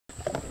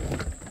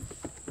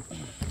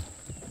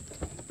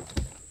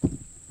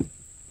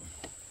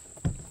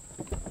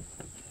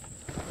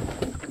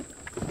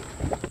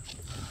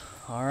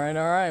All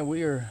right,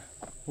 we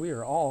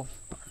are off.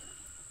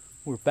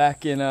 We're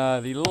back in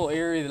the little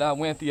area that I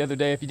went the other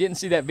day. If you didn't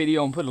see that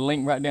video, I'm put a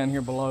link right down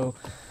here below.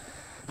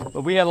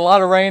 But we had a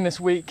lot of rain this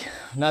week.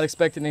 Not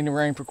expecting any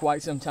rain for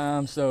quite some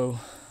time, so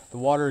the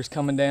water is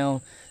coming down.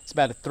 It's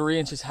about 3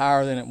 inches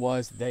higher than it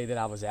was the day that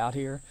I was out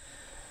here.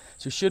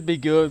 So it should be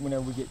good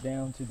whenever we get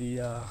down to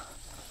the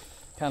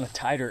kind of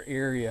tighter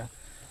area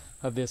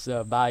of this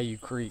Bayou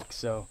Creek.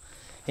 So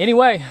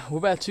anyway, we're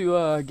about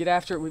to get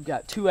after it. We've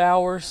got 2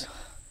 hours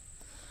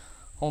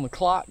on the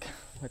clock.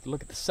 We have to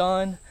look at the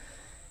sun,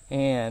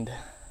 and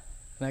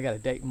I got a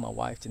date with my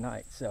wife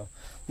tonight. So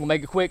we'll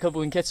make it quick.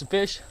 Hopefully we can catch some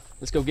fish.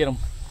 Let's go get them.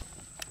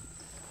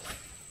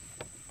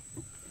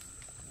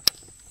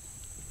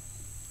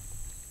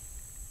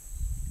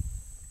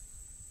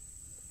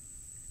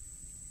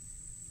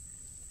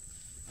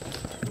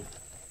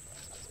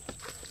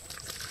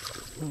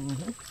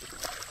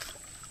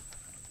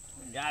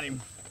 Got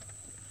him.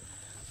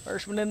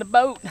 First one in the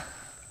boat.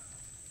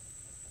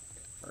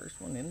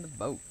 First one in the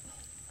boat.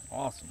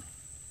 Awesome.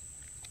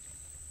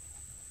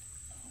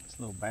 This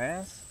little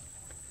bass.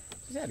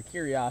 Just out of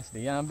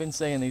curiosity, I've been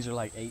saying these are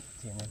like 8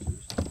 to 10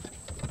 inches.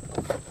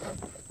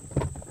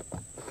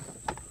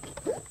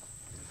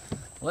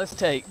 Let's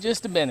take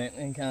just a minute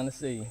and kind of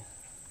see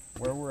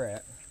where we're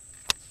at.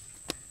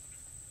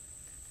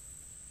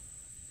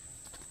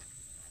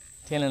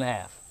 10 and a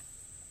half.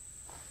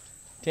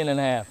 10 and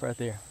a half right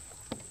there.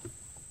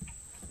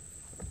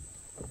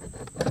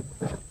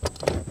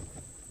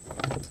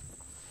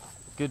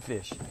 Good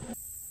fish.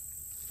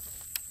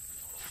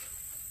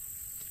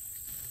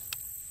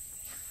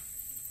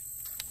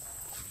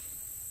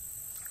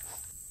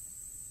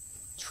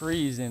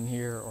 Trees in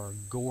here are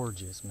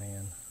gorgeous,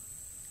 man.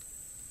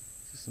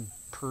 Just some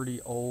pretty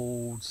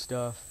old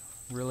stuff,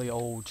 really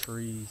old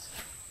trees.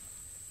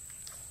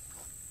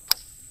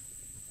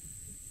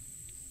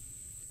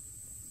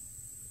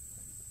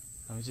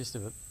 It's just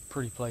a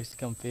pretty place to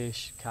come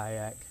fish,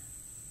 kayak,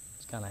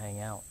 just kind of hang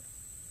out.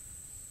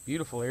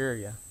 Beautiful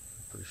area,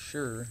 for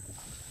sure.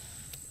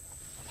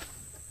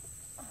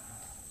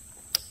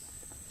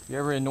 If you're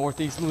ever in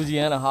Northeast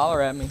Louisiana,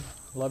 holler at me.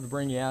 I'd love to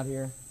bring you out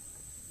here.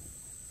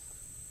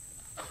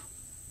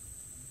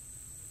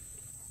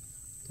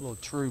 A little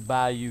true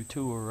Bayou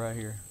tour right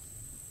here.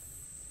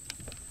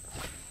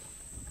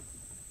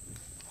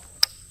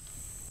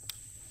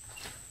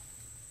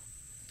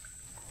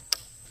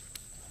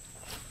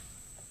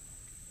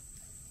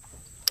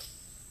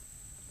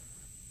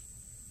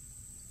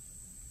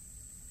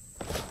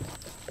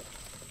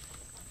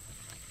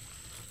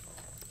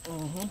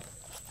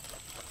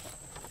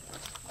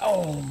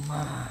 Oh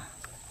my.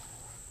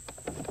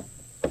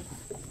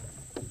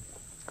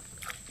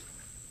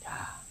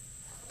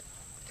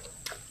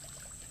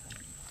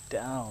 I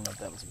don't know if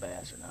that was a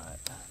bass or not.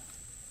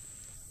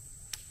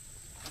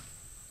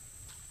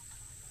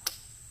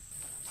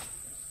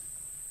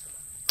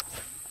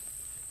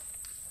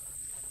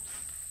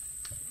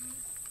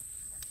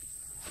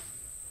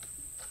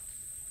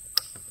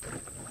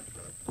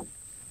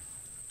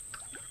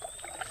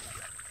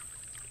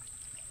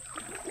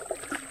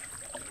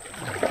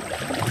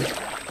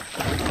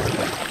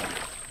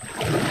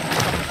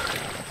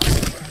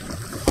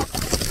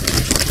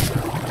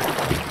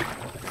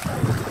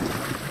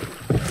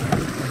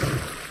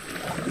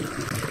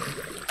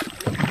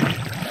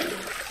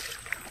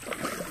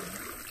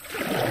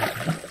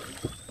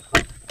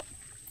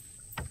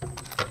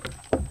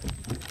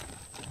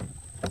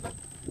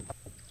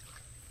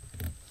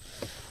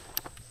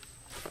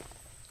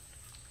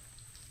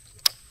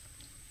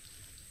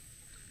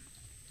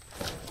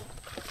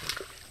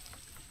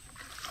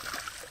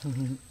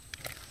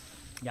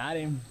 Got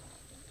him.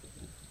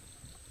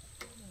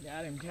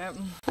 Got him,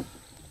 Captain.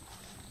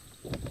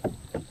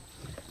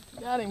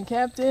 Got him,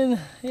 Captain.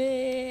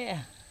 Yeah.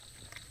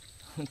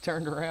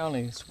 Turned around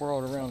and he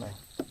swirled around a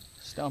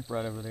stump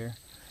right over there.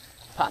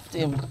 Popped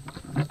him.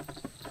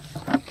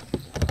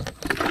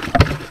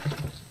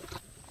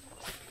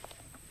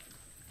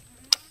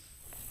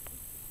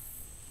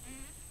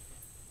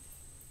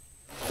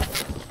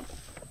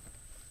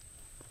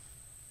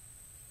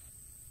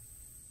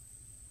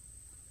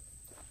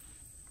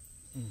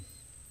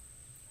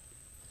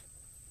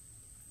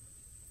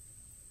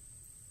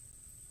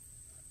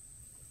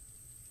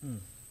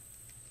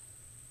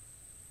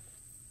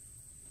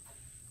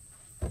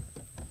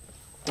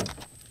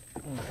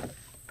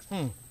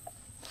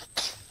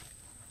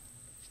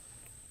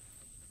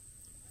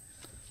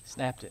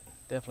 Snapped it.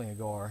 Definitely a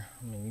gar.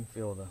 I mean, you can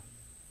feel the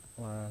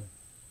line.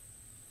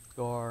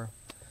 Gar,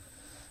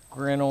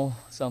 grinnell,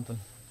 something.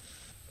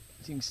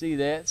 So you can see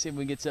that. See if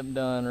we can get something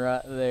done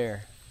right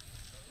there.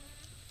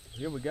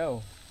 Here we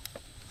go.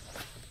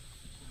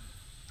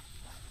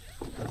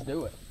 Let's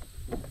do it.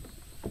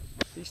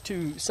 These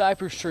 2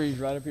 cypress trees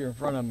right up here in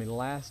front of me, the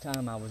last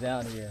time I was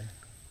out here,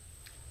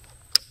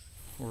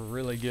 were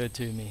really good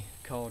to me.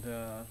 Caught,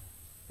 I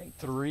think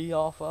 3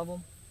 off of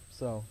them.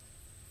 So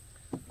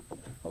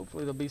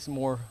hopefully there'll be some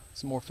more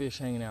fish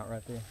hanging out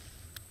right there.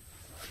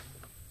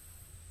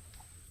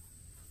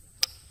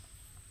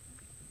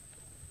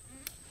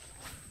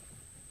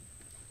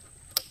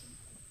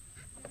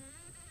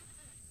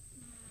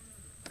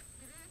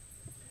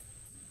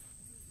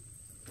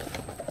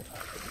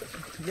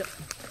 Yep.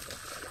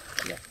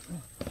 Yep.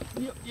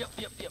 Yep, yep,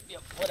 yep, yep,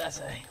 yep. What'd I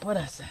say?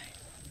 What'd I say?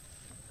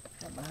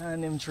 Right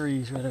behind them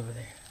trees right over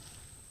there.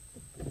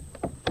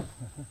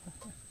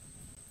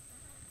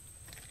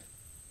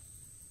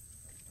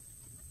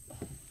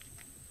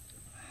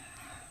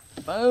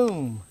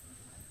 Boom.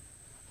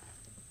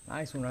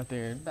 Nice one right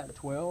there. About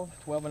 12,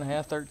 12 and a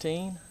half,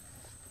 13.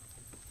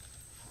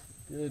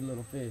 Good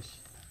little fish.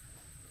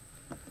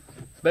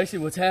 Basically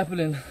what's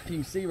happening, you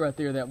can see right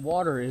there, that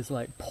water is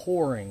like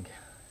pouring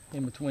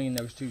in between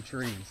those two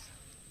trees.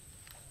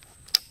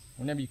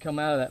 Whenever you come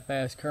out of that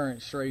fast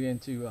current straight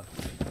into,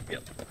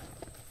 yep.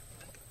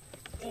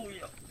 Oh,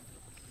 yeah.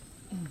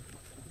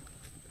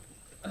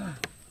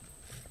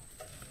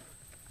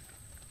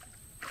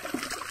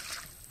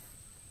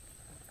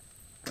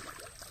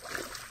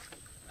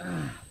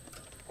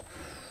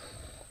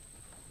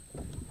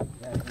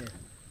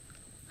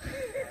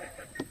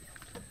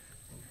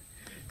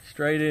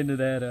 Straight into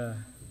that,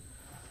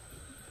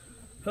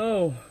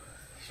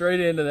 straight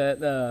into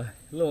that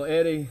little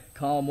eddy,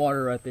 calm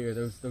water right there.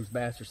 Those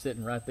bass are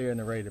sitting right there and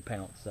they're ready to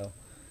pounce. So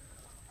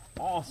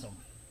awesome.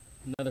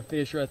 Another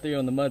fish right there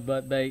on the mud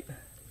butt bait.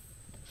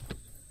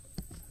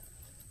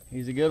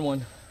 He's a good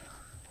one.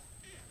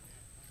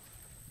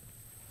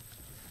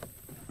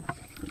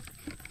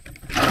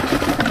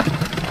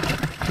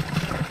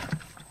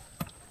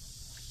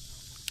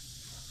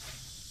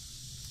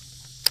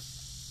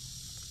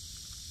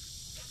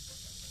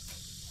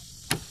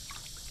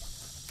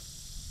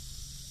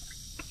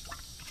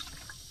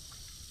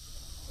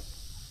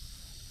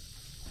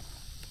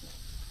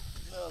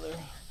 Another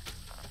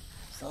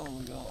son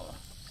of a gun.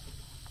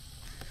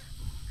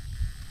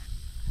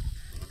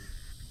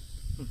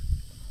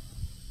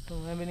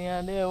 Don't have any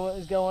idea what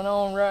is going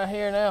on right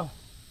here now.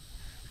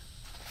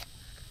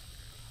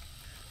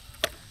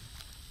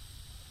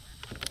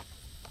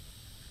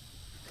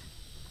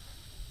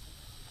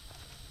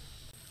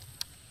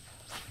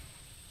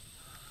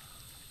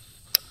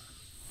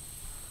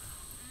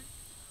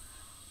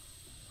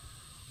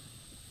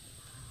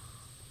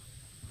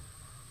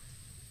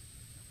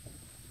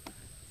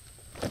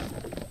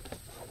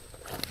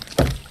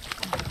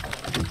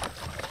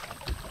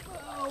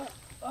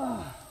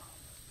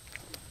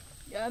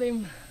 Got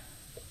him.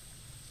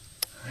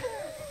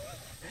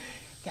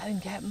 Got him,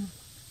 Captain.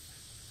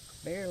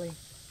 Barely.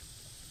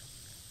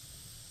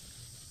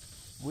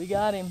 We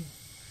got him.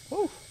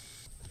 Woo.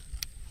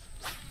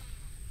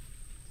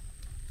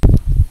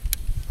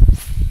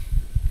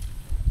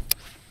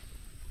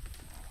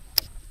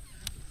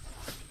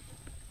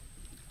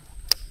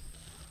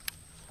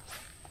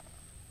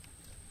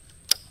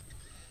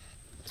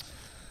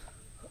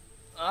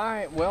 All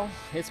right, well,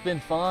 it's been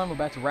fun. We're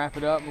about to wrap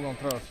it up. We're gonna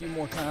throw a few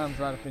more times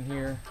right up in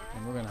here,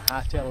 and we're gonna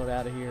hightail it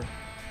out of here.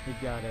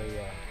 We've got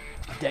a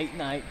date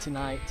night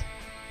tonight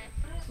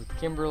with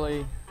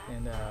Kimberly,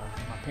 and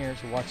my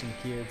parents are watching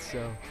the kids,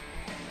 so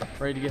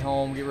ready to get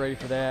home, get ready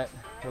for that,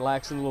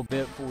 relax a little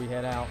bit before we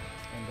head out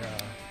and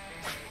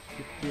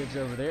get the kids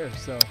over there.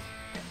 So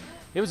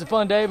it was a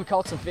fun day. We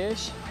caught some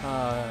fish.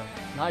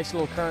 Nice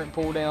little current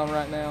pull down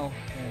right now,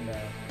 and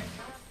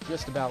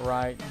just about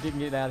right. Didn't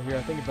get out of here.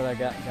 I think if I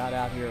got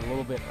out here a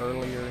little bit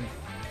earlier,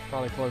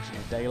 probably closer to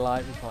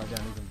daylight, we'd probably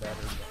done even better.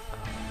 But,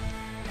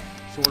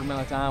 short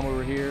amount of time we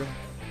were here.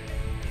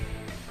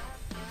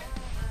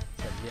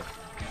 So, yeah.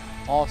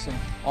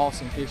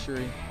 Awesome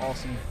fishery,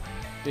 awesome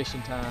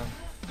fishing time.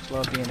 Just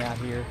love being out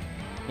here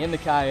in the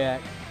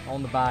kayak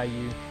on the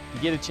bayou. If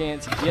you get a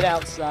chance, get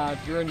outside.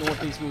 If you're in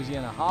Northeast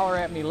Louisiana, holler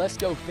at me. Let's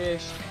go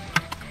fish.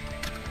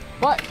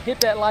 But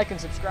hit that like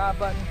and subscribe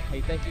button.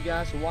 Hey, thank you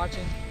guys for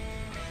watching.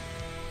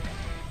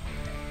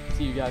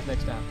 See you guys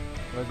next time.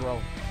 Let's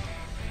roll.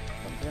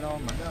 Don't get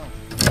on my gun.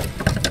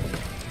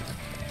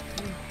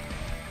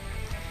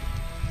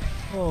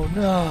 Oh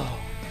no.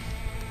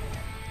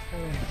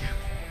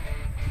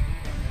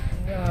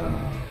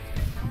 No.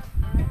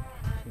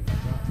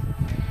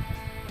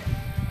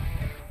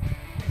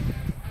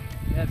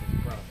 That's a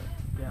problem.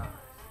 Yeah.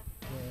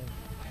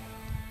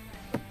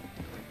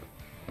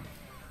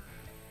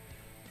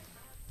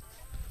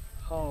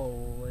 Oh.